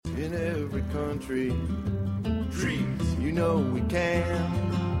country. Trees, you know we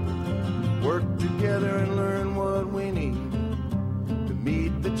can work together and learn what we need to meet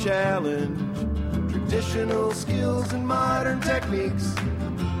the challenge. Traditional skills and modern techniques.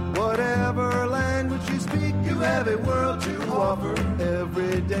 Whatever language you speak, you have a world to offer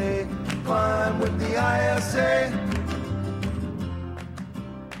every day. Climb with the ISA.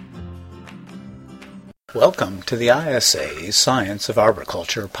 Welcome to the ISA's Science of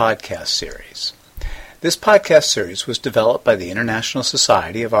Arboriculture podcast series. This podcast series was developed by the International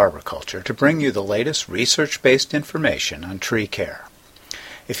Society of Arboriculture to bring you the latest research-based information on tree care.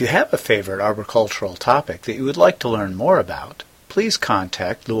 If you have a favorite arboricultural topic that you would like to learn more about, please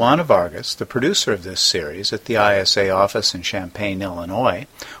contact Luana Vargas, the producer of this series at the ISA office in Champaign, Illinois,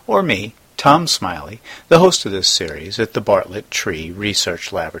 or me, Tom Smiley, the host of this series at the Bartlett Tree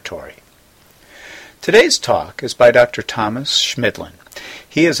Research Laboratory. Today's talk is by Dr. Thomas Schmidlin.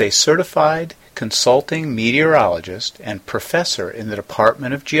 He is a certified consulting meteorologist and professor in the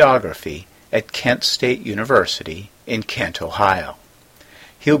Department of Geography at Kent State University in Kent, Ohio.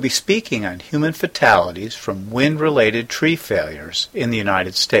 He'll be speaking on human fatalities from wind-related tree failures in the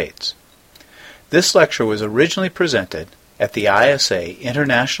United States. This lecture was originally presented at the ISA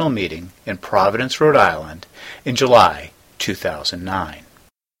International Meeting in Providence, Rhode Island in July 2009.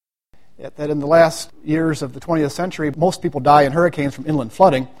 That in the last years of the 20th century, most people die in hurricanes from inland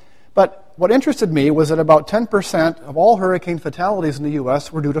flooding. But what interested me was that about 10% of all hurricane fatalities in the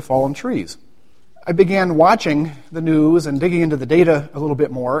U.S. were due to fallen trees. I began watching the news and digging into the data a little bit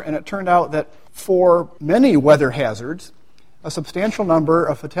more, and it turned out that for many weather hazards, a substantial number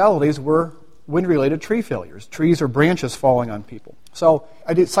of fatalities were wind-related tree failures, trees or branches falling on people. So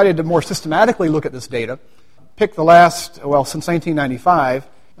I decided to more systematically look at this data, pick the last, since 1995,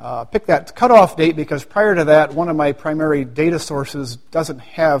 pick that cutoff date because prior to that, one of my primary data sources doesn't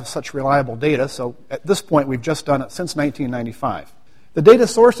have such reliable data, so at this point we've just done it since 1995. The data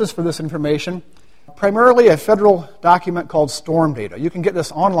sources for this information, primarily a federal document called storm data. You can get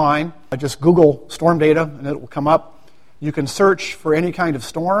this online. Just Google storm data and it will come up. You can search for any kind of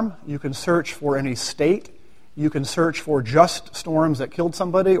storm. You can search for any state. You can search for just storms that killed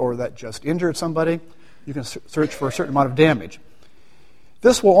somebody or that just injured somebody. You can search for a certain amount of damage.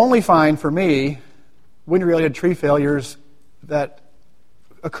 This will only find, for me, wind-related tree failures that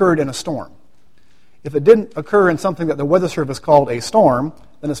occurred in a storm. If it didn't occur in something that the Weather Service called a storm,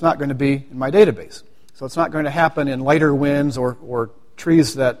 then it's not going to be in my database. So it's not going to happen in lighter winds or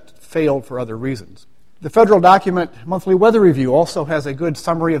trees that failed for other reasons. The federal document Monthly Weather Review also has a good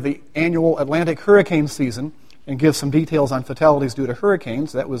summary of the annual Atlantic hurricane season and gives some details on fatalities due to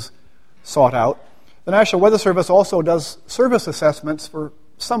hurricanes. That was sought out. The National Weather Service also does service assessments for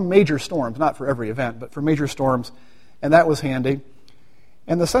some major storms, not for every event, but for major storms, and that was handy.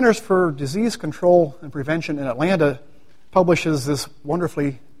 And the Centers for Disease Control and Prevention in Atlanta publishes this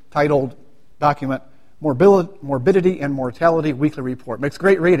wonderfully titled document, Morbidity and Mortality Weekly Report. Makes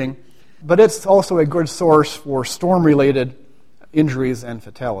great reading, but it's also a good source for storm-related injuries and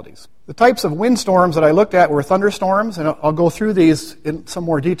fatalities. The types of windstorms that I looked at were thunderstorms, and I'll go through these in some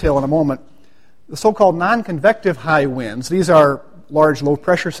more detail in a moment. The so-called non-convective high winds, these are large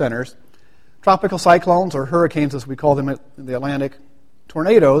low-pressure centers. Tropical cyclones, or hurricanes as we call them in the Atlantic,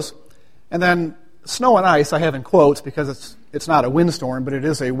 tornadoes, and then snow and ice I have in quotes because it's not a windstorm, but it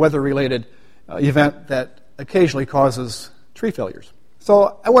is a weather-related event that occasionally causes tree failures.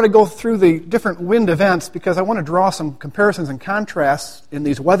 So I want to go through the different wind events because I want to draw some comparisons and contrasts in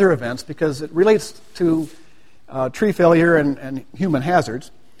these weather events because it relates to tree failure and human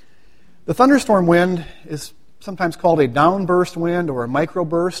hazards. The thunderstorm wind is sometimes called a downburst wind or a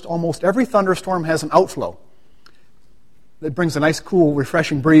microburst. Almost every thunderstorm has an outflow. It brings a nice, cool,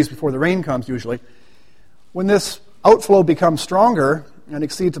 refreshing breeze before the rain comes, usually. When this outflow becomes stronger and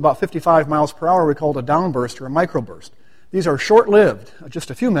exceeds about 55 miles per hour, we call it a downburst or a microburst. These are short-lived,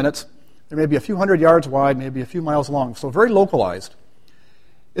 just a few minutes. They may be a few hundred yards wide, maybe a few miles long, so very localized.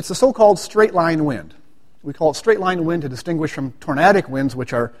 It's the so-called straight-line wind. We call it straight-line wind to distinguish from tornadic winds,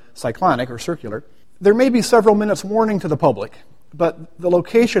 which are cyclonic or circular. There may be several minutes warning to the public, but the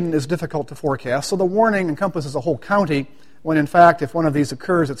location is difficult to forecast, so the warning encompasses a whole county, when in fact, if one of these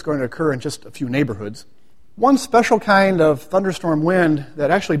occurs, it's going to occur in just a few neighborhoods. One special kind of thunderstorm wind that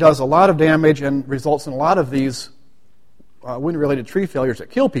actually does a lot of damage and results in a lot of these wind-related tree failures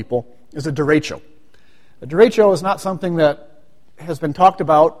that kill people is a derecho. A derecho is not something that has been talked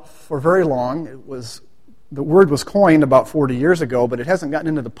about for very long. The word was coined about 40 years ago, but it hasn't gotten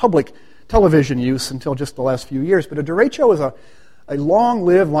into the public television use until just the last few years. But a derecho is a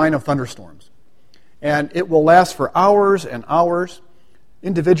long-lived line of thunderstorms. And it will last for hours and hours.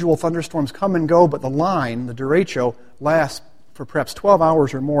 individual thunderstorms come and go, but the line, the derecho, lasts for perhaps 12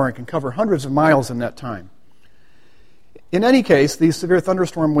 hours or more and can cover hundreds of miles in that time. In any case, these severe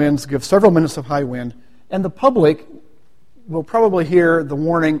thunderstorm winds give several minutes of high wind, and the public will probably hear the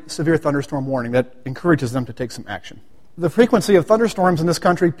warning, severe thunderstorm warning, that encourages them to take some action. The frequency of thunderstorms in this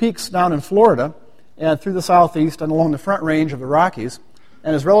country peaks down in Florida and through the southeast and along the front range of the Rockies,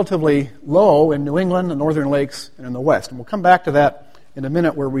 and is relatively low in New England, the northern lakes, and in the west. And we'll come back to that in a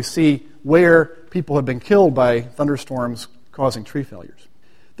minute, where we see where people have been killed by thunderstorms causing tree failures.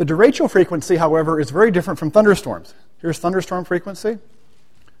 The derecho frequency, however, is very different from thunderstorms. Here's thunderstorm frequency.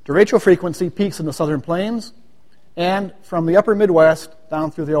 Derecho frequency peaks in the southern plains and from the upper Midwest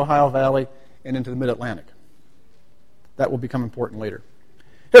down through the Ohio Valley and into the mid-Atlantic. That will become important later.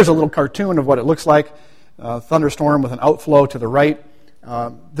 Here's a little cartoon of what it looks like. Thunderstorm with an outflow to the right.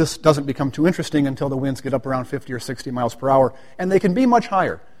 This doesn't become too interesting until the winds get up around 50 or 60 miles per hour, and they can be much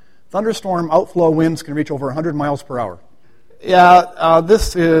higher. Thunderstorm outflow winds can reach over 100 miles per hour.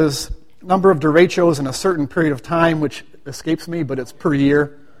 This is number of derechos in a certain period of time, which escapes me, but it's per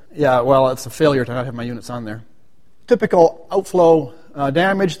year. It's a failure to not have my units on there. Typical outflow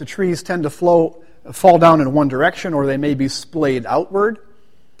damage, the trees tend to fall down in one direction, or they may be splayed outward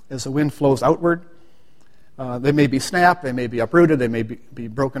as the wind flows outward. They may be snapped, they may be uprooted, they may be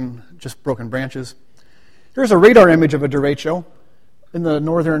broken branches. Here's a radar image of a derecho in the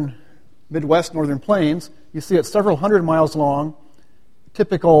northern Midwest, northern plains. You see it's several hundred miles long,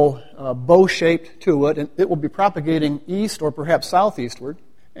 typical bow-shaped to it, and it will be propagating east or perhaps southeastward,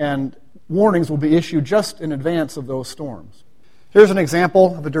 and warnings will be issued just in advance of those storms. Here's an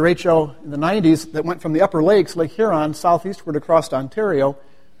example of a derecho in the 90s that went from the upper lakes, Lake Huron, southeastward across Ontario,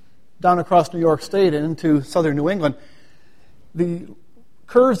 down across New York State and into southern New England. The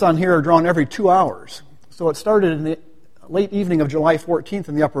curves on here are drawn every 2 hours. So it started in the late evening of July 14th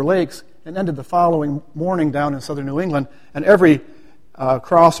in the upper lakes and ended the following morning down in southern New England. And every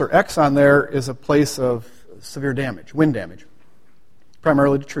cross or X on there is a place of severe damage, wind damage,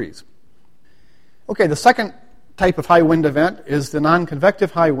 primarily to trees. Okay, the second type of high wind event is the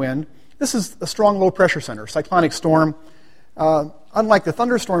non-convective high wind. This is a strong low pressure center, cyclonic storm. Unlike the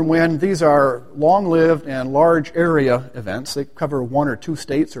thunderstorm wind, these are long-lived and large area events. They cover one or two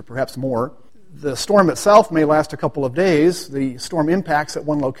states or perhaps more. The storm itself may last a couple of days. The storm impacts at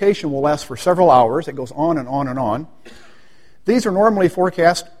one location will last for several hours. It goes on and on and on. These are normally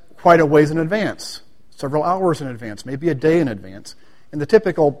forecast quite a ways in advance, several hours in advance, maybe a day in advance. And the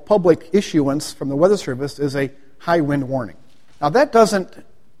typical public issuance from the Weather Service is a high wind warning. Now that doesn't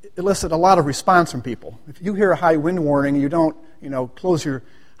elicit a lot of response from people. If you hear a high wind warning, you don't, close your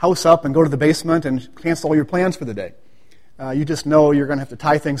house up and go to the basement and cancel all your plans for the day. You just know you're going to have to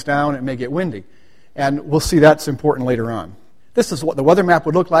tie things down. It may get windy. And we'll see that's important later on. This is what the weather map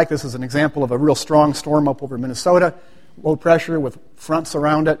would look like. This is an example of a real strong storm up over Minnesota, low pressure with fronts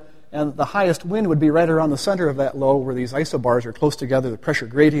around it. And the highest wind would be right around the center of that low where these isobars are close together. The pressure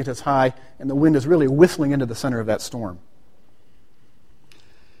gradient is high, and the wind is really whistling into the center of that storm.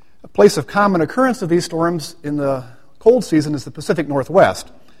 A place of common occurrence of these storms in the cold season is the Pacific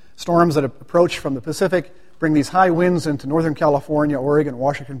Northwest. Storms that approach from the Pacific bring these high winds into Northern California, Oregon,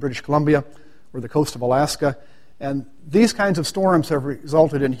 Washington, British Columbia, or the coast of Alaska. And these kinds of storms have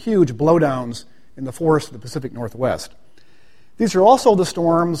resulted in huge blowdowns in the forests of the Pacific Northwest. These are also the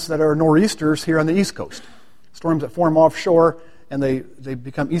storms that are nor'easters here on the East Coast. Storms that form offshore, and they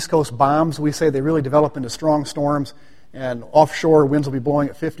become East Coast bombs. We say they really develop into strong storms, and offshore winds will be blowing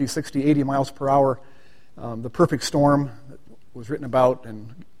at 50, 60, 80 miles per hour. The Perfect Storm that was written about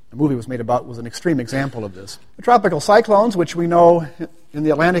and a movie was made about was an extreme example of this. The tropical cyclones, which we know in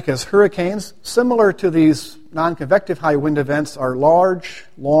the Atlantic as hurricanes, similar to these non-convective high wind events, are large,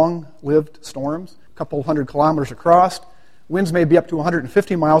 long-lived storms, a couple hundred kilometers across. Winds may be up to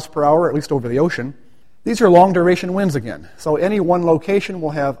 150 miles per hour, at least over the ocean. These are long-duration winds again. So any one location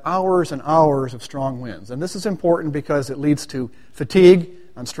will have hours and hours of strong winds. And this is important because it leads to fatigue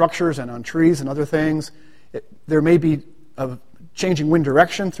on structures and on trees and other things. There may be a changing wind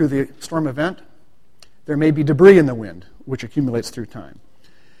direction through the storm event. There may be debris in the wind, which accumulates through time.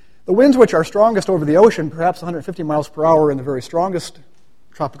 The winds which are strongest over the ocean, perhaps 150 miles per hour in the very strongest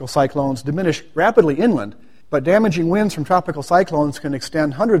tropical cyclones, diminish rapidly inland, but damaging winds from tropical cyclones can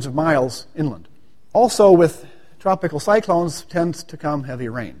extend hundreds of miles inland. Also, with tropical cyclones tends to come heavy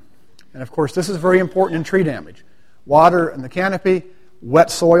rain. And of course, this is very important in tree damage. Water in the canopy, wet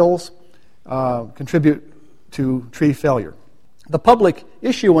soils contribute to tree failure. The public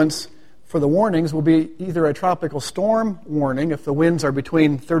issuance for the warnings will be either a tropical storm warning if the winds are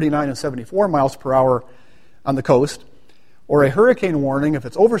between 39 and 74 miles per hour on the coast, or a hurricane warning if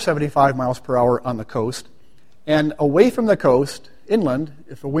it's over 75 miles per hour on the coast, and away from the coast, inland,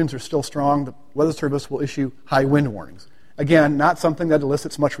 if the winds are still strong, the Weather Service will issue high wind warnings. Again, not something that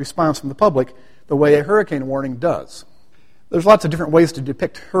elicits much response from the public the way a hurricane warning does. There's lots of different ways to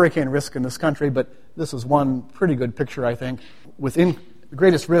depict hurricane risk in this country, but this is one pretty good picture, I think. Within the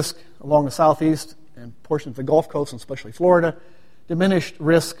greatest risk along the southeast and portions of the Gulf Coast, and especially Florida, diminished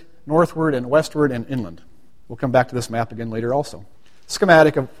risk northward and westward and inland. We'll come back to this map again later also.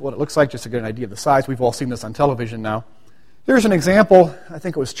 Schematic of what it looks like, just to get an idea of the size. We've all seen this on television now. Here's an example. I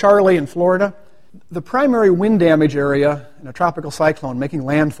think it was Charley in Florida. The primary wind damage area in a tropical cyclone making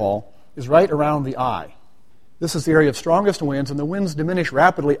landfall is right around the eye. This is the area of strongest winds, and the winds diminish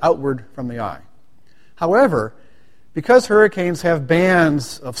rapidly outward from the eye. However, because hurricanes have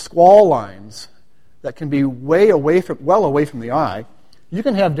bands of squall lines that can be well away from the eye, you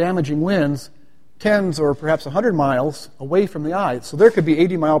can have damaging winds tens or perhaps 100 miles away from the eye. So there could be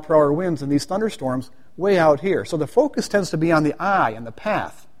 80-mile-per-hour winds in these thunderstorms way out here. So the focus tends to be on the eye and the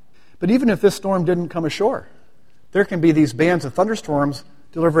path. But even if this storm didn't come ashore, there can be these bands of thunderstorms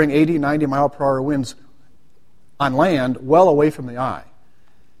delivering 80, 90-mile-per-hour winds on land well away from the eye.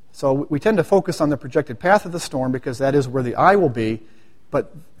 So we tend to focus on the projected path of the storm because that is where the eye will be,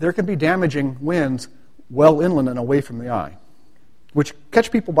 but there can be damaging winds well inland and away from the eye, which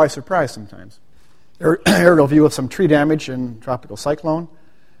catch people by surprise sometimes. Aerial view of some tree damage in tropical cyclone.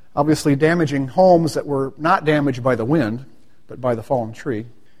 Obviously damaging homes that were not damaged by the wind, but by the fallen tree.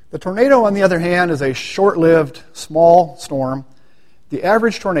 The tornado, on the other hand, is a short-lived, small storm. The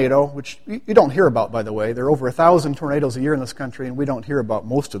average tornado, which you don't hear about, by the way, there are over 1,000 tornadoes a year in this country, and we don't hear about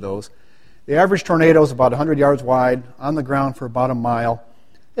most of those. The average tornado is about 100 yards wide, on the ground for about a mile.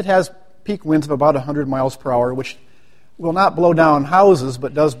 It has peak winds of about 100 miles per hour, which will not blow down houses,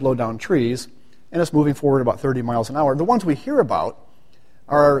 but does blow down trees, and it's moving forward about 30 miles an hour. The ones we hear about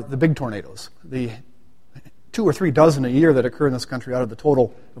are the big tornadoes, the 2 or 3 dozen a year that occur in this country out of the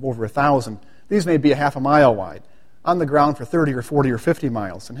total of over 1,000. These may be a half a mile wide, on the ground for 30 or 40 or 50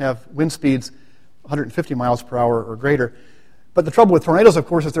 miles, and have wind speeds 150 miles per hour or greater. But the trouble with tornadoes, of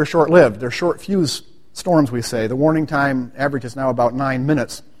course, is they're short-lived. They're short-fuse storms, we say. The warning time average is now about 9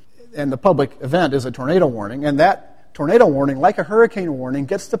 minutes. And the public event is a tornado warning. And that tornado warning, like a hurricane warning,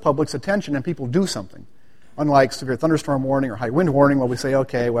 gets the public's attention and people do something. Unlike severe thunderstorm warning or high wind warning, where we say,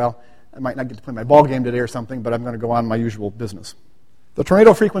 okay, well, I might not get to play my ball game today or something, but I'm going to go on my usual business. The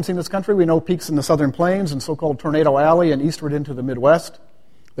tornado frequency in this country, we know, peaks in the southern plains and so-called Tornado Alley and eastward into the Midwest.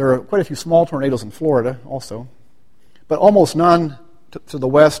 There are quite a few small tornadoes in Florida also, but almost none to the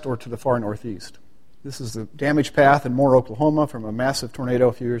west or to the far northeast. This is the damage path in Moore, Oklahoma, from a massive tornado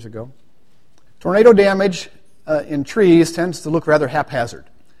a few years ago. Tornado damage in trees tends to look rather haphazard.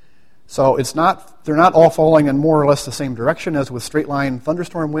 So they're not all falling in more or less the same direction as with straight-line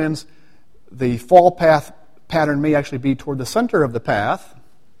thunderstorm winds. The fall path pattern may actually be toward the center of the path,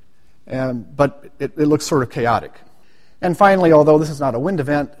 but it looks sort of chaotic. And finally, although this is not a wind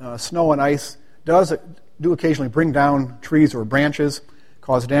event, snow and ice do occasionally bring down trees or branches,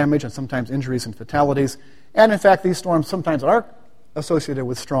 cause damage and sometimes injuries and fatalities. And in fact, these storms sometimes are associated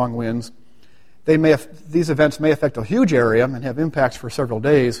with strong winds. These events may affect a huge area and have impacts for several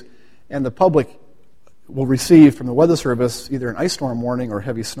days, and the public will receive from the Weather Service either an ice storm warning or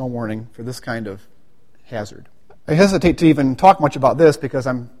heavy snow warning for this kind of hazard. I hesitate to even talk much about this because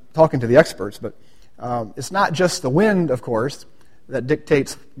I'm talking to the experts, but it's not just the wind, of course, that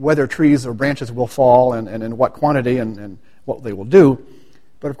dictates whether trees or branches will fall and in what quantity and what they will do.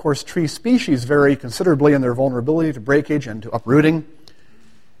 But of course, tree species vary considerably in their vulnerability to breakage and to uprooting.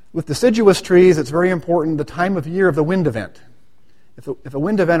 With deciduous trees, it's very important the time of year of the wind event. If a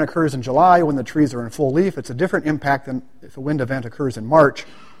wind event occurs in July when the trees are in full leaf, it's a different impact than if a wind event occurs in March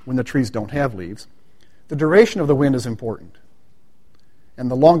when the trees don't have leaves. The duration of the wind is important. And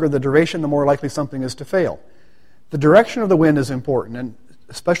the longer the duration, the more likely something is to fail. The direction of the wind is important, and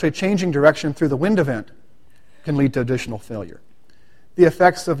especially changing direction through the wind event can lead to additional failure. The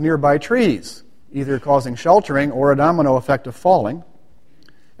effects of nearby trees, either causing sheltering or a domino effect of falling.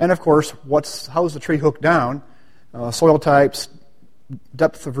 And of course, how's the tree hooked down? Soil types,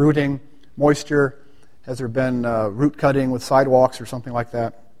 depth of rooting, moisture. Has there been root cutting with sidewalks or something like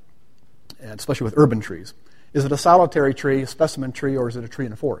that? And especially with urban trees. Is it a solitary tree, a specimen tree, or is it a tree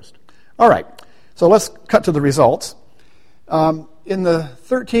in a forest? All right, so let's cut to the results. In the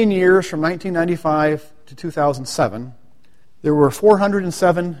 13 years from 1995 to 2007, there were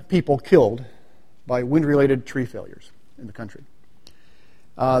 407 people killed by wind-related tree failures in the country.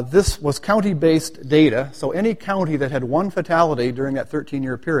 This was county-based data, so any county that had one fatality during that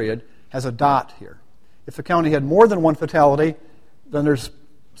 13-year period has a dot here. If the county had more than one fatality, then there's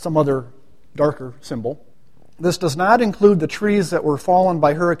some other darker symbol. This does not include the trees that were fallen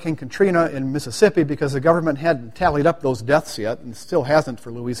by Hurricane Katrina in Mississippi because the government hadn't tallied up those deaths yet, and still hasn't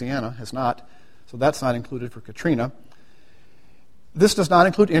for Louisiana, has not. So that's not included for Katrina. This does not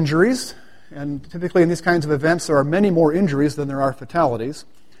include injuries, and typically in these kinds of events there are many more injuries than there are fatalities.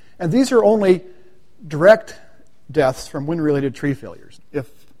 And these are only direct deaths from wind-related tree failures. If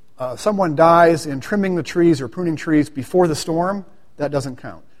someone dies in trimming the trees or pruning trees before the storm, that doesn't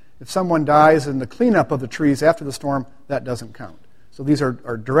count. If someone dies in the cleanup of the trees after the storm, that doesn't count. So these are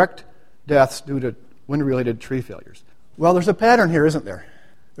direct deaths due to wind-related tree failures. Well, there's a pattern here, isn't there?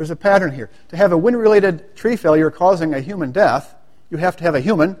 There's a pattern here. To have a wind-related tree failure causing a human death, you have to have a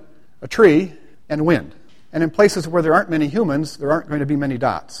human, a tree, and wind. And in places where there aren't many humans, there aren't going to be many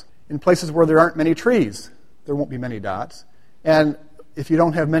dots. In places where there aren't many trees, there won't be many dots. And if you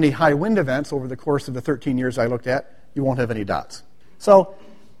don't have many high wind events over the course of the 13 years I looked at, you won't have any dots. So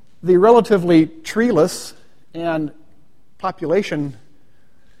the relatively treeless and population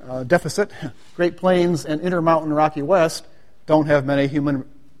deficit, Great Plains and Intermountain Rocky West, don't have many human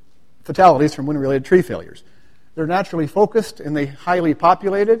fatalities from wind-related tree failures. They're naturally focused in the highly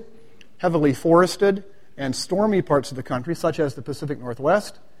populated, heavily forested, and stormy parts of the country, such as the Pacific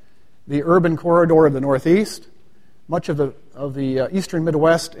Northwest, the urban corridor of the Northeast, much of the eastern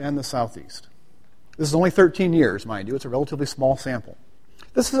Midwest, and the Southeast. This is only 13 years, mind you. It's a relatively small sample.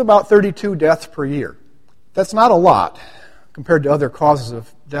 This is about 32 deaths per year. That's not a lot compared to other causes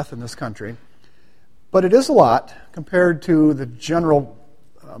of death in this country, but it is a lot compared to the general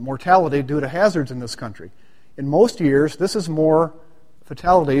mortality due to hazards in this country. In most years, this is more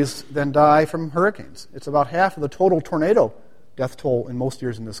fatalities than die from hurricanes. It's about half of the total tornado death toll in most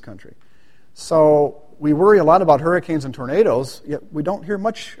years in this country. So we worry a lot about hurricanes and tornadoes, yet we don't hear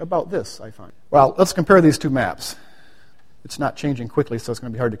much about this, I find. Well, let's compare these two maps. It's not changing quickly, so it's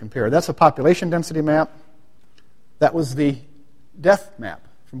going to be hard to compare. That's a population density map. That was the death map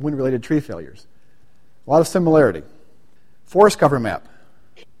from wind-related tree failures. A lot of similarity. Forest cover map,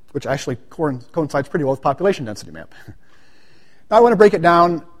 which actually coincides pretty well with population density map. Now I want to break it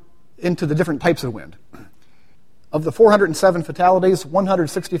down into the different types of wind. Of the 407 fatalities,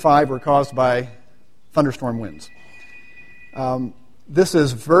 165 were caused by thunderstorm winds. This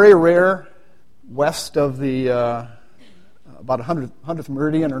is very rare west of the about 100th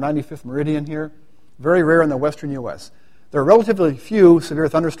meridian or 95th meridian here. Very rare in the western U.S. There are relatively few severe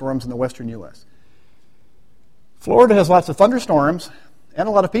thunderstorms in the western U.S. Florida has lots of thunderstorms and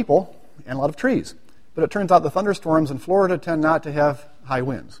a lot of people and a lot of trees. But it turns out the thunderstorms in Florida tend not to have high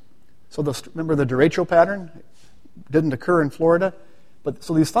winds. So remember the derecho pattern? Didn't occur in Florida.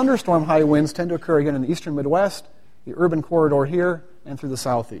 So these thunderstorm high winds tend to occur again in the eastern Midwest, the urban corridor here, and through the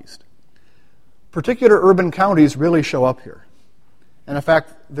southeast. Particular urban counties really show up here. And in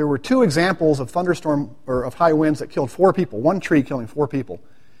fact, there were two examples of thunderstorm or of high winds that killed 4 people, one tree killing 4 people.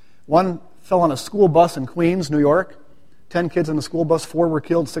 One fell on a school bus in Queens, New York. 10 kids in the school bus, 4 were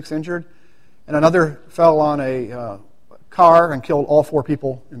killed, 6 injured. And another fell on a car and killed all 4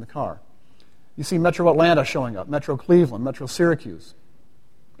 people in the car. You see Metro Atlanta showing up, Metro Cleveland, Metro Syracuse.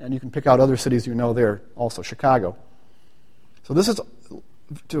 And you can pick out other cities you know there, also Chicago. So this is,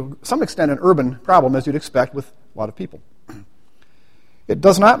 to some extent, an urban problem, as you'd expect, with a lot of people. It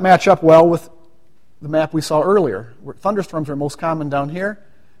does not match up well with the map we saw earlier, where thunderstorms are most common down here,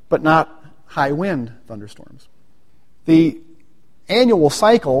 but not high wind thunderstorms. The annual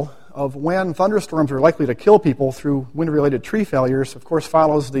cycle of when thunderstorms are likely to kill people through wind-related tree failures, of course,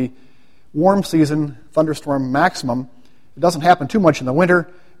 follows the warm season thunderstorm maximum. It doesn't happen too much in the winter,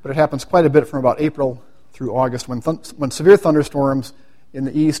 but it happens quite a bit from about April through August when severe thunderstorms in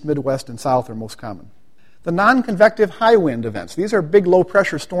the east, Midwest, and south are most common. The non-convective high wind events. These are big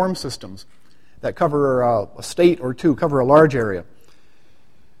low-pressure storm systems that cover a state or two, cover a large area.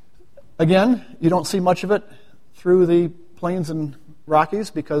 Again, you don't see much of it through the plains and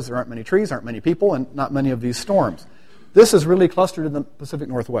Rockies because there aren't many trees, aren't many people, and not many of these storms. This is really clustered in the Pacific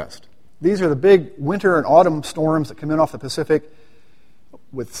Northwest. These are the big winter and autumn storms that come in off the Pacific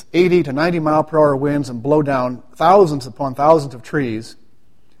with 80 to 90 mile per hour winds and blow down thousands upon thousands of trees.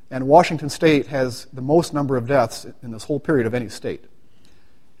 And Washington State has the most number of deaths in this whole period of any state.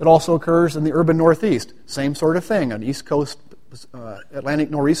 It also occurs in the urban Northeast. Same sort of thing. An East Coast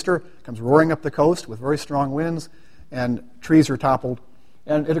Atlantic nor'easter comes roaring up the coast with very strong winds, and trees are toppled.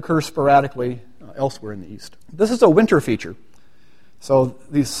 And it occurs sporadically elsewhere in the east. This is a winter feature. So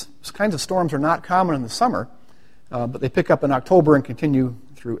these kinds of storms are not common in the summer, but they pick up in October and continue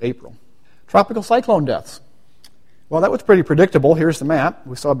through April. Tropical cyclone deaths. Well, that was pretty predictable. Here's the map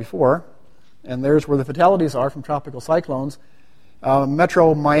we saw before. And there's where the fatalities are from tropical cyclones.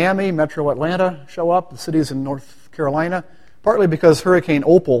 Metro Miami, Metro Atlanta show up, the cities in North Carolina, partly because Hurricane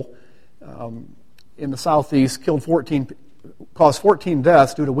Opal in the southeast caused 14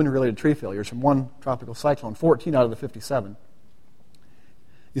 deaths due to wind-related tree failures from one tropical cyclone, 14 out of the 57.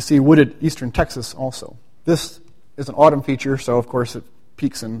 You see wooded eastern Texas also. This is an autumn feature, so of course it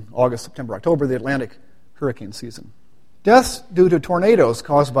peaks in August, September, October, the Atlantic hurricane season. Deaths due to tornadoes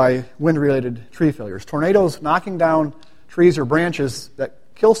caused by wind-related tree failures. Tornadoes knocking down trees or branches that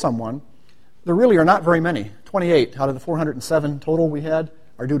kill someone, there really are not very many. 28 out of the 407 total we had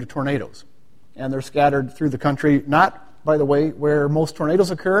are due to tornadoes. And they're scattered through the country, not, by the way, where most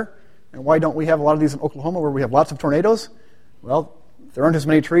tornadoes occur. And why don't we have a lot of these in Oklahoma where we have lots of tornadoes? Well, there aren't as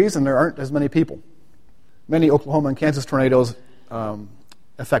many trees and there aren't as many people. Many Oklahoma and Kansas tornadoes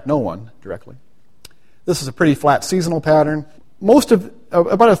affect no one directly. This is a pretty flat seasonal pattern.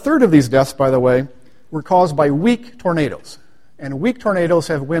 About a third of these deaths, by the way, were caused by weak tornadoes. And weak tornadoes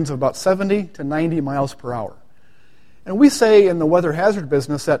have winds of about 70 to 90 miles per hour. And we say in the weather hazard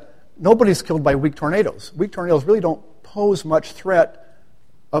business that nobody's killed by weak tornadoes. Weak tornadoes really don't pose much threat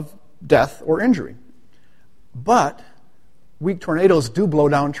of death or injury. But weak tornadoes do blow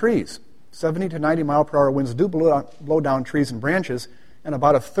down trees. 70 to 90 mile per hour winds do blow down trees and branches, and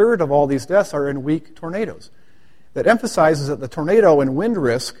about a third of all these deaths are in weak tornadoes. That emphasizes that the tornado and wind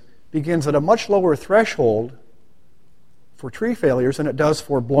risk begins at a much lower threshold for tree failures than it does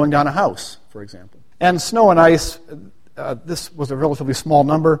for blowing down a house, for example. And snow and ice, this was a relatively small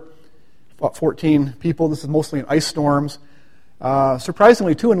number, about 14 people. This is mostly in ice storms.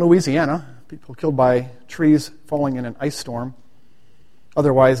 Surprisingly, 2 in Louisiana, people killed by trees falling in an ice storm.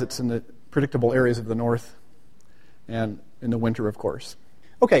 Otherwise, it's in the predictable areas of the north and in the winter, of course.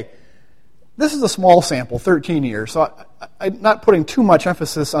 Okay, this is a small sample, 13 years, so I'm not putting too much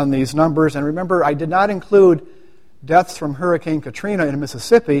emphasis on these numbers. And remember, I did not include deaths from Hurricane Katrina in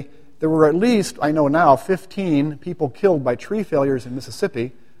Mississippi. There were at least, I know now, 15 people killed by tree failures in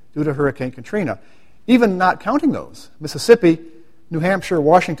Mississippi due to Hurricane Katrina. Even not counting those, Mississippi, New Hampshire,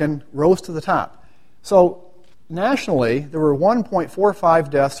 Washington rose to the top. So nationally, there were 1.45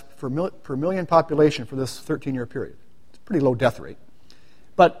 deaths per million population for this 13-year period. It's a pretty low death rate.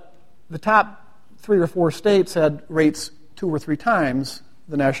 But the top 3 or 4 states had rates 2 or 3 times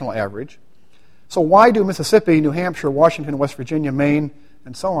the national average. So why do Mississippi, New Hampshire, Washington, West Virginia, Maine,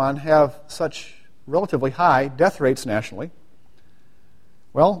 and so on have such relatively high death rates nationally?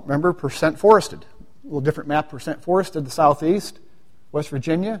 Well, remember, percent forested. A little different map, percent forested, the southeast, West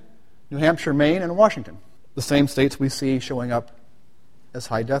Virginia, New Hampshire, Maine, and Washington. The same states we see showing up as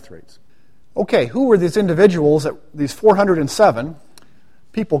high death rates. Okay, who were these individuals, these 407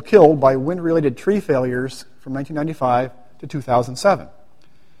 people killed by wind-related tree failures from 1995 to 2007?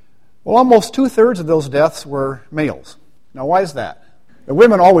 Well, almost 2/3 of those deaths were males. Now, why is that? The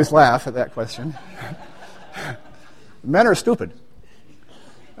women always laugh at that question. Men are stupid.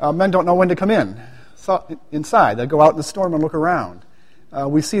 Men don't know when to come inside. They go out in the storm and look around.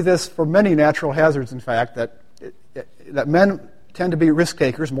 We see this for many natural hazards, in fact, that men tend to be risk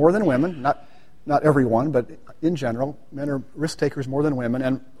takers more than women. Not everyone, but in general, men are risk takers more than women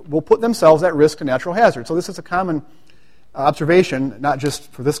and will put themselves at risk to natural hazards. So this is a common observation, not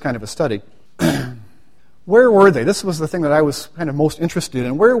just for this kind of a study. Where were they? This was the thing that I was kind of most interested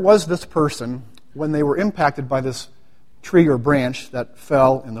in. Where was this person when they were impacted by this tree or branch that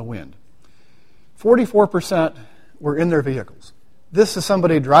fell in the wind? 44% were in their vehicles. This is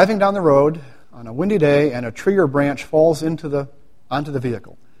somebody driving down the road on a windy day and a tree or branch falls onto the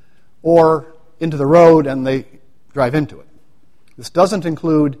vehicle, or into the road and they drive into it. This doesn't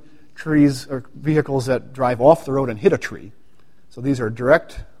include trees or vehicles that drive off the road and hit a tree. So these are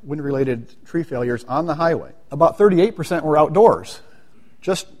direct wind-related tree failures on the highway. About 38% were outdoors,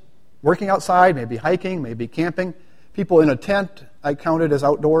 just working outside, maybe hiking, maybe camping. People in a tent I counted as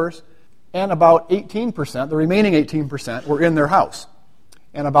outdoors. And about 18%, the remaining 18%, were in their house.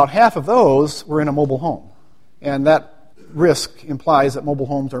 And about half of those were in a mobile home. And that risk implies that mobile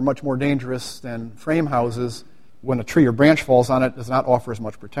homes are much more dangerous than frame houses. When a tree or branch falls on it, does not offer as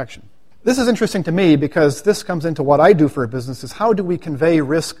much protection. This is interesting to me because this comes into what I do for a business, is how do we convey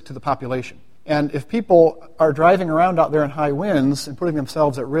risk to the population? And if people are driving around out there in high winds and putting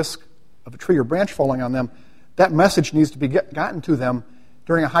themselves at risk of a tree or branch falling on them, that message needs to be gotten to them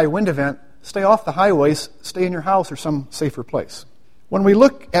during a high wind event. Stay off the highways, stay in your house or some safer place. When we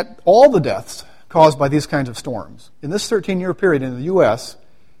look at all the deaths caused by these kinds of storms, in this 13-year period in the U.S.,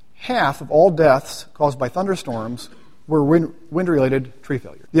 half of all deaths caused by thunderstorms were wind-related tree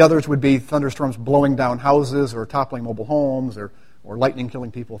failure. The others would be thunderstorms blowing down houses or toppling mobile homes or lightning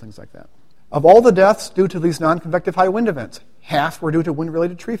killing people, things like that. Of all the deaths due to these non-convective high wind events, half were due to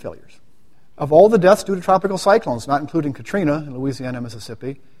wind-related tree failures. Of all the deaths due to tropical cyclones, not including Katrina in Louisiana and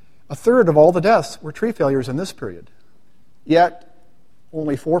Mississippi, a third of all the deaths were tree failures in this period. Yet,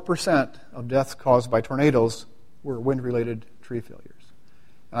 only 4% of deaths caused by tornadoes were wind-related tree failures.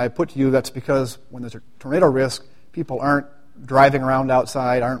 And I put to you that's because when there's a tornado risk, people aren't driving around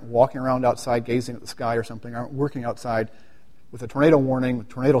outside, aren't walking around outside gazing at the sky or something, aren't working outside. With a tornado warning, with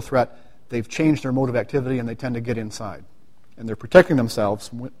tornado threat, they've changed their mode of activity and they tend to get inside. And they're protecting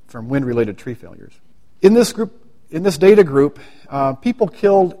themselves from wind-related tree failures. In this data group, people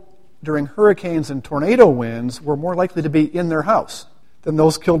killed during hurricanes and tornado winds were more likely to be in their house than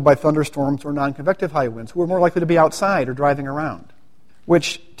those killed by thunderstorms or non-convective high winds, who were more likely to be outside or driving around.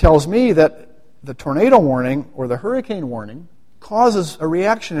 Which tells me that the tornado warning or the hurricane warning causes a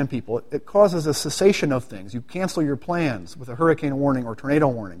reaction in people. It causes a cessation of things. You cancel your plans with a hurricane warning or tornado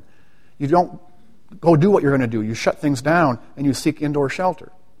warning. You don't go do what you're going to do. You shut things down and you seek indoor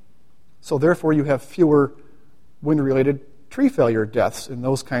shelter. So therefore you have fewer wind-related tree failure deaths in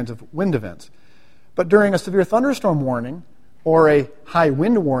those kinds of wind events. But during a severe thunderstorm warning or a high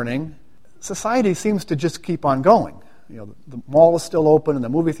wind warning, society seems to just keep on going. You know, the mall is still open, and the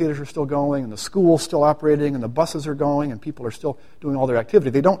movie theaters are still going, and the school's still operating, and the buses are going, and people are still doing all their activity.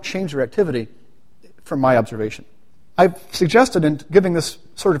 They don't change their activity from my observation. I've suggested in giving this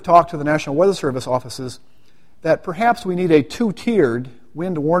sort of talk to the National Weather Service offices that perhaps we need a two-tiered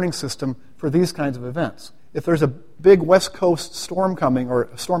wind warning system for these kinds of events. If there's a big West Coast storm coming, or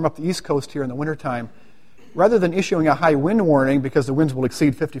a storm up the East Coast here in the wintertime, rather than issuing a high wind warning because the winds will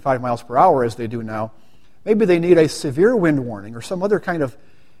exceed 55 miles per hour as they do now, maybe they need a severe wind warning or some other kind of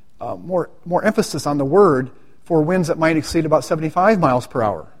more emphasis on the word for winds that might exceed about 75 miles per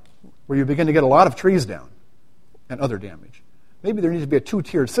hour, where you begin to get a lot of trees down and other damage. Maybe there needs to be a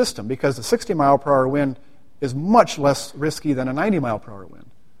two-tiered system because the 60-mile-per-hour wind is much less risky than a 90-mile-per-hour wind.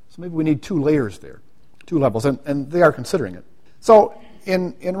 So maybe we need two layers there, two levels, and they are considering it. So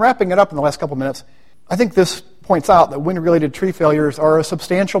in wrapping it up in the last couple minutes, I think this points out that wind-related tree failures are a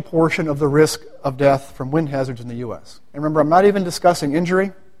substantial portion of the risk of death from wind hazards in the U.S. And remember, I'm not even discussing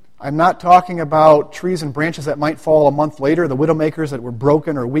injury. I'm not talking about trees and branches that might fall a month later, the widowmakers that were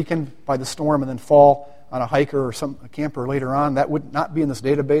broken or weakened by the storm and then fall on a hiker or a camper later on. That would not be in this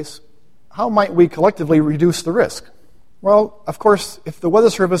database. How might we collectively reduce the risk? Well, of course, if the Weather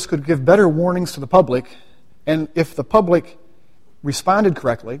Service could give better warnings to the public, and if the public responded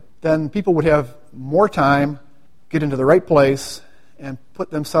correctly, then people would have more time, get into the right place, and put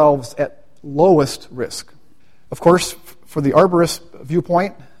themselves at lowest risk. Of course, for the arborist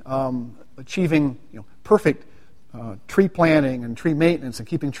viewpoint, achieving perfect tree planting and tree maintenance and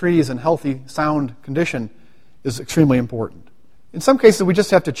keeping trees in healthy, sound condition is extremely important. In some cases, we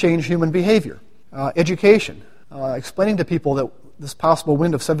just have to change human behavior. Education, explaining to people that this possible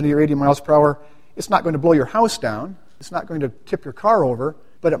wind of 70 or 80 miles per hour, it's not going to blow your house down, it's not going to tip your car over,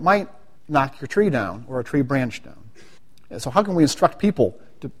 but it might knock your tree down or a tree branch down. So how can we instruct people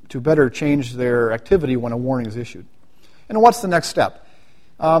to better change their activity when a warning is issued? And what's the next step?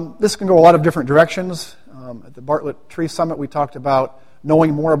 This can go a lot of different directions. At the Bartlett Tree Summit, we talked about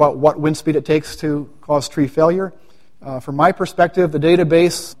knowing more about what wind speed it takes to cause tree failure. From my perspective, the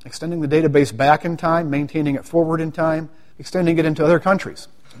database, extending the database back in time, maintaining it forward in time, extending it into other countries.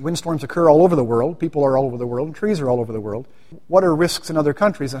 Windstorms occur all over the world, people are all over the world, and trees are all over the world. What are risks in other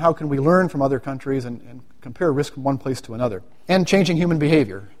countries, and how can we learn from other countries and compare risk from one place to another? And changing human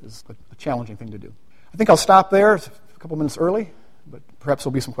behavior is a challenging thing to do. I think I'll stop there. It's a couple minutes early, but perhaps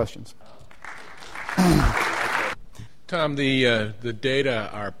there'll be some questions. Tom, the data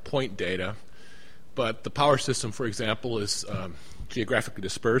are point data, but the power system, for example, is geographically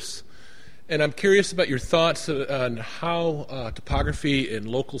dispersed. And I'm curious about your thoughts on how topography and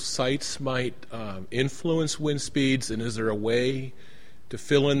local sites might influence wind speeds, and is there a way to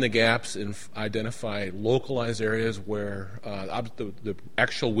fill in the gaps and identify localized areas where the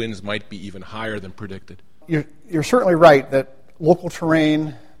actual winds might be even higher than predicted? You're certainly right that local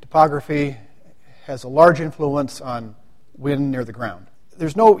terrain, topography, has a large influence on wind near the ground.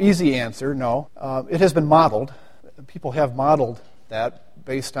 There's no easy answer, no. It has been modeled. People have modeled that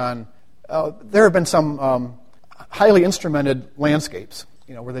based on there have been some highly instrumented landscapes,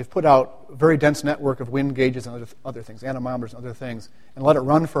 where they've put out a very dense network of wind gauges and other things, anemometers and other things, and let it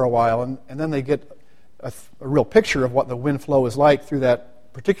run for a while, and then they get a real picture of what the wind flow is like through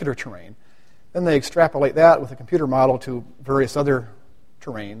that particular terrain. Then they extrapolate that with a computer model to various other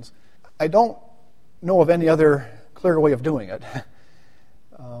terrains. I don't know of any other clear way of doing it.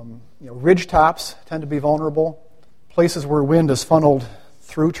 Ridge tops tend to be vulnerable. Places where wind is funneled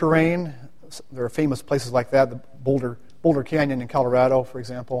through terrain, There are famous places like that. The Boulder Canyon in Colorado, for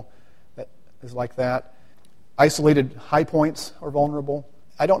example, that is like that. Isolated high points are vulnerable.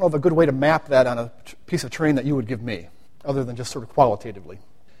 I don't know of a good way to map that on a piece of terrain that you would give me, other than just sort of qualitatively.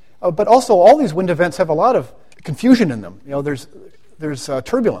 But also, all these wind events have a lot of confusion in them. There's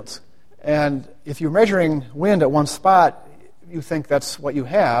turbulence. And if you're measuring wind at one spot, you think that's what you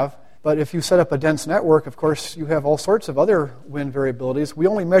have. But if you set up a dense network, of course, you have all sorts of other wind variabilities. We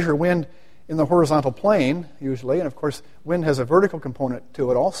only measure wind in the horizontal plane, usually. And, of course, wind has a vertical component to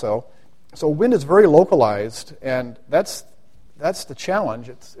it also. So wind is very localized, and that's the challenge.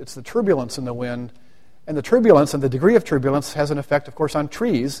 It's the turbulence in the wind. And the turbulence and the degree of turbulence has an effect, of course, on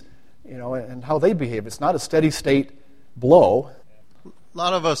trees, and how they behave. It's not a steady state blow. A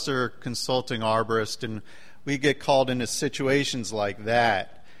lot of us are consulting arborists, and we get called into situations like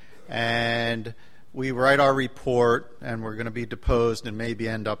that. And we write our report, and we're going to be deposed and maybe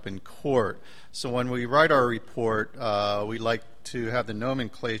end up in court. So when we write our report, we like to have the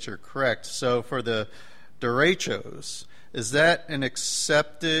nomenclature correct. So for the derechos, is that an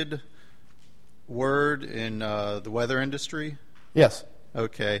accepted word in the weather industry? Yes.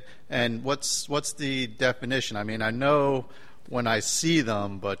 Okay. And what's the definition? I mean, I know when I see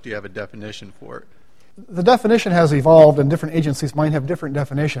them, but do you have a definition for it? The definition has evolved, and different agencies might have different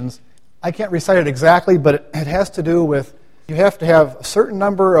definitions. I can't recite it exactly, but it has to do with you have to have a certain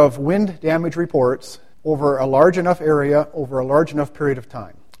number of wind damage reports over a large enough area over a large enough period of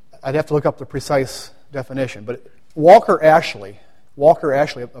time. I'd have to look up the precise definition, but Walker Ashley,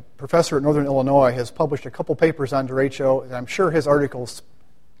 a professor at Northern Illinois, has published a couple papers on derecho, and I'm sure his articles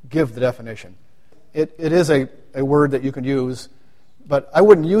give the definition. It is a word that you can use, but I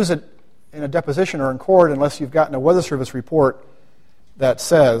wouldn't use it in a deposition or in court unless you've gotten a Weather Service report that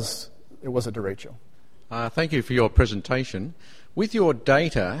says it was a derecho. Thank you for your presentation. With your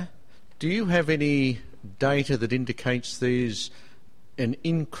data, do you have any data that indicates there's an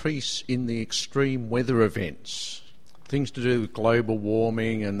increase in the extreme weather events, things to do with global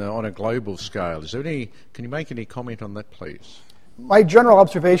warming and on a global scale? Is there any? Can you make any comment on that, please? My general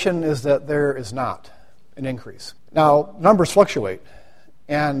observation is that there is not an increase. Now, numbers fluctuate,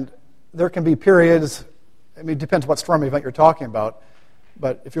 and there can be periods, it depends what storm event you're talking about,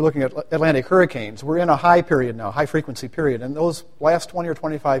 but if you're looking at Atlantic hurricanes, we're in a high period now, high-frequency period, and those last 20 or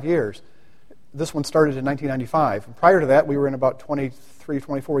 25 years. This one started in 1995. And prior to that, we were in about 23,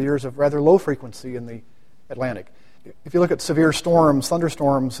 24 years of rather low frequency in the Atlantic. If you look at severe storms,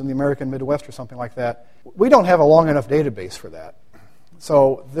 thunderstorms in the American Midwest or something like that, we don't have a long enough database for that.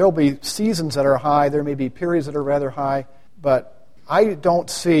 So there'll be seasons that are high, there may be periods that are rather high, but I don't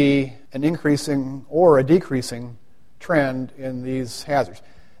see an increasing or a decreasing trend in these hazards.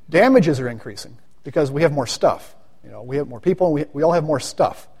 Damages are increasing because we have more stuff. We have more people, and we all have more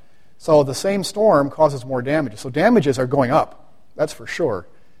stuff. So the same storm causes more damages. So damages are going up, that's for sure.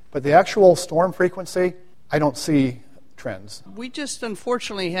 But the actual storm frequency, I don't see trends. We just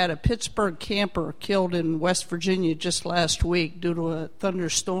unfortunately had a Pittsburgh camper killed in West Virginia just last week due to a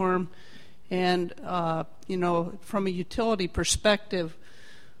thunderstorm. And, from a utility perspective,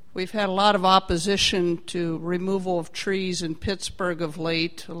 we've had a lot of opposition to removal of trees in Pittsburgh of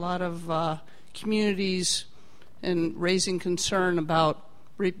late. A lot of communities and raising concern about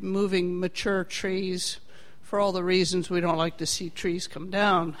removing mature trees for all the reasons we don't like to see trees come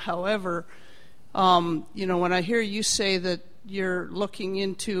down. However, when I hear you say that you're looking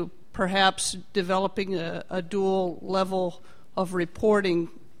into perhaps developing a dual level of reporting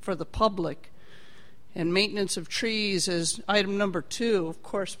for the public and maintenance of trees as item number 2, of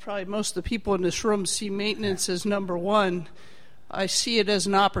course, probably most of the people in this room see maintenance as number 1. I see it as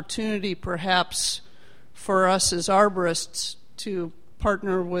an opportunity perhaps for us as arborists to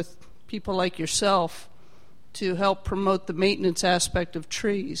partner with people like yourself to help promote the maintenance aspect of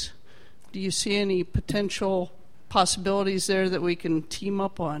trees. Do you see any potential possibilities there that we can team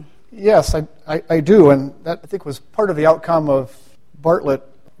up on? Yes, I do, and that I think was part of the outcome of Bartlett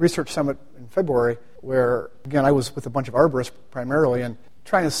Research Summit in February, where, again, I was with a bunch of arborists primarily, and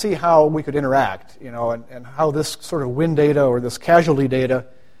trying to see how we could interact, and how this sort of wind data or this casualty data,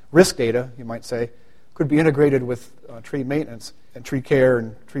 risk data, you might say, could be integrated with tree maintenance and tree care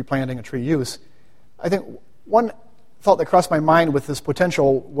and tree planting and tree use. I think one thought that crossed my mind with this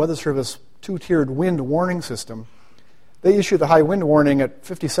potential Weather Service 2-tiered wind warning system, they issue the high wind warning at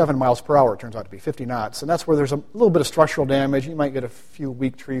 57 miles per hour, it turns out to be 50 knots, and that's where there's a little bit of structural damage. You might get a few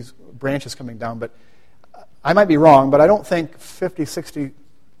weak trees, branches coming down, but I might be wrong, but I don't think 50, 60,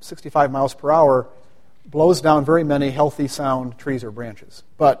 65 miles per hour blows down very many healthy, sound trees or branches.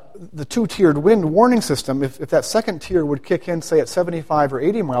 But the two-tiered wind warning system, if that second tier would kick in, say, at 75 or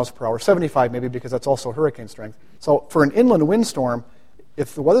 80 miles per hour, 75 maybe because that's also hurricane strength. So for an inland windstorm,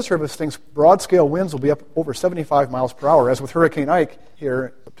 if the Weather Service thinks broad-scale winds will be up over 75 miles per hour, as with Hurricane Ike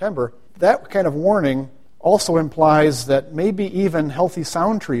here in September, that kind of warning also implies that maybe even healthy,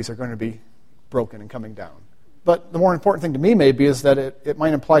 sound trees are going to be broken and coming down. But the more important thing to me maybe is that it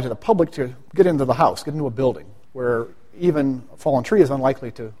might imply to the public to get into the house, get into a building, where even a fallen tree is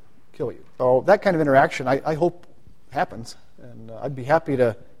unlikely to kill you. So that kind of interaction I hope happens, and I'd be happy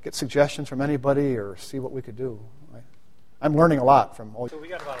to get suggestions from anybody or see what we could do. I'm learning a lot from all.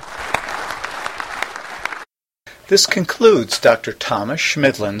 This concludes Dr. Thomas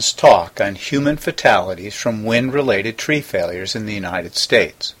Schmidlin's talk on human fatalities from wind-related tree failures in the United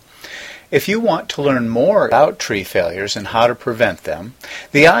States. If you want to learn more about tree failures and how to prevent them,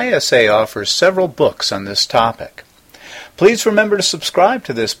 the ISA offers several books on this topic. Please remember to subscribe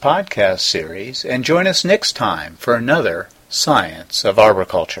to this podcast series and join us next time for another Science of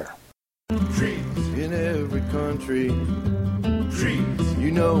Arboriculture. Trees in every country, trees,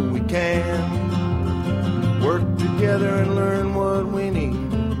 you know we can work together and learn what we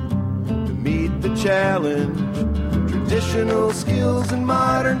need to meet the challenge. Traditional skills and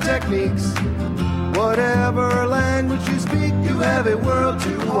modern techniques. Whatever language you speak, you have a world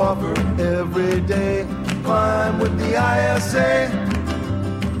to offer every day. Climb with the ISA.